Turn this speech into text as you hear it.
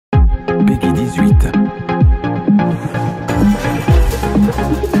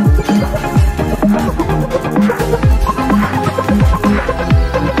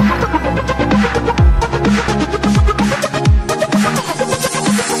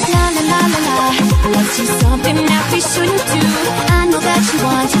loves you something that we shouldn't do. I know that you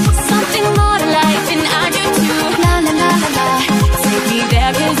want something more to life, and I do too. La la la la la, take me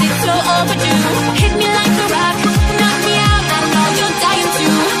there 'cause it's so overdue. Hit me like a rock, knock me out, I know you're dying to.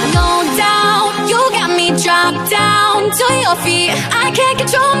 No doubt, you got me dropped down to your feet. I can't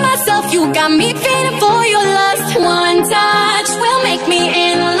control myself, you got me feeling for your lust. One touch will make me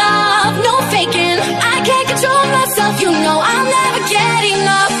in love, no faking. I can't control myself, you know I'm never getting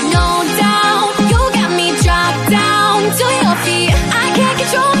up. No doubt, you got me dropped down to your feet. I can't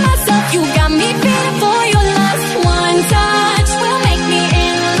control myself, you got me feeling for your lust. One touch will make me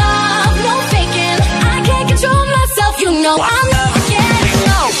in love, no faking. I can't control myself, you know I'm never getting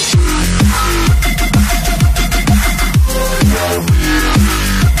up.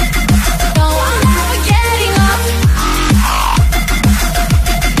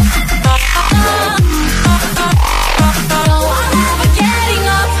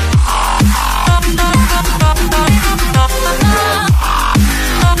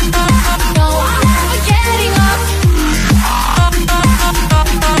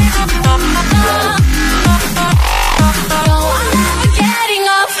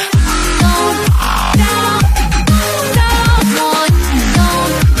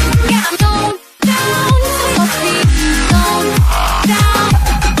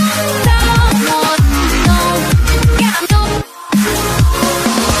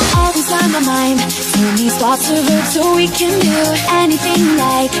 So we can do anything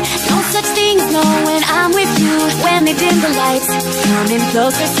like no such thing as no when I'm with you. When they dim the lights, coming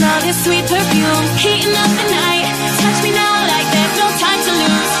closer, smell your sweet perfume, heating up the night. Touch me now.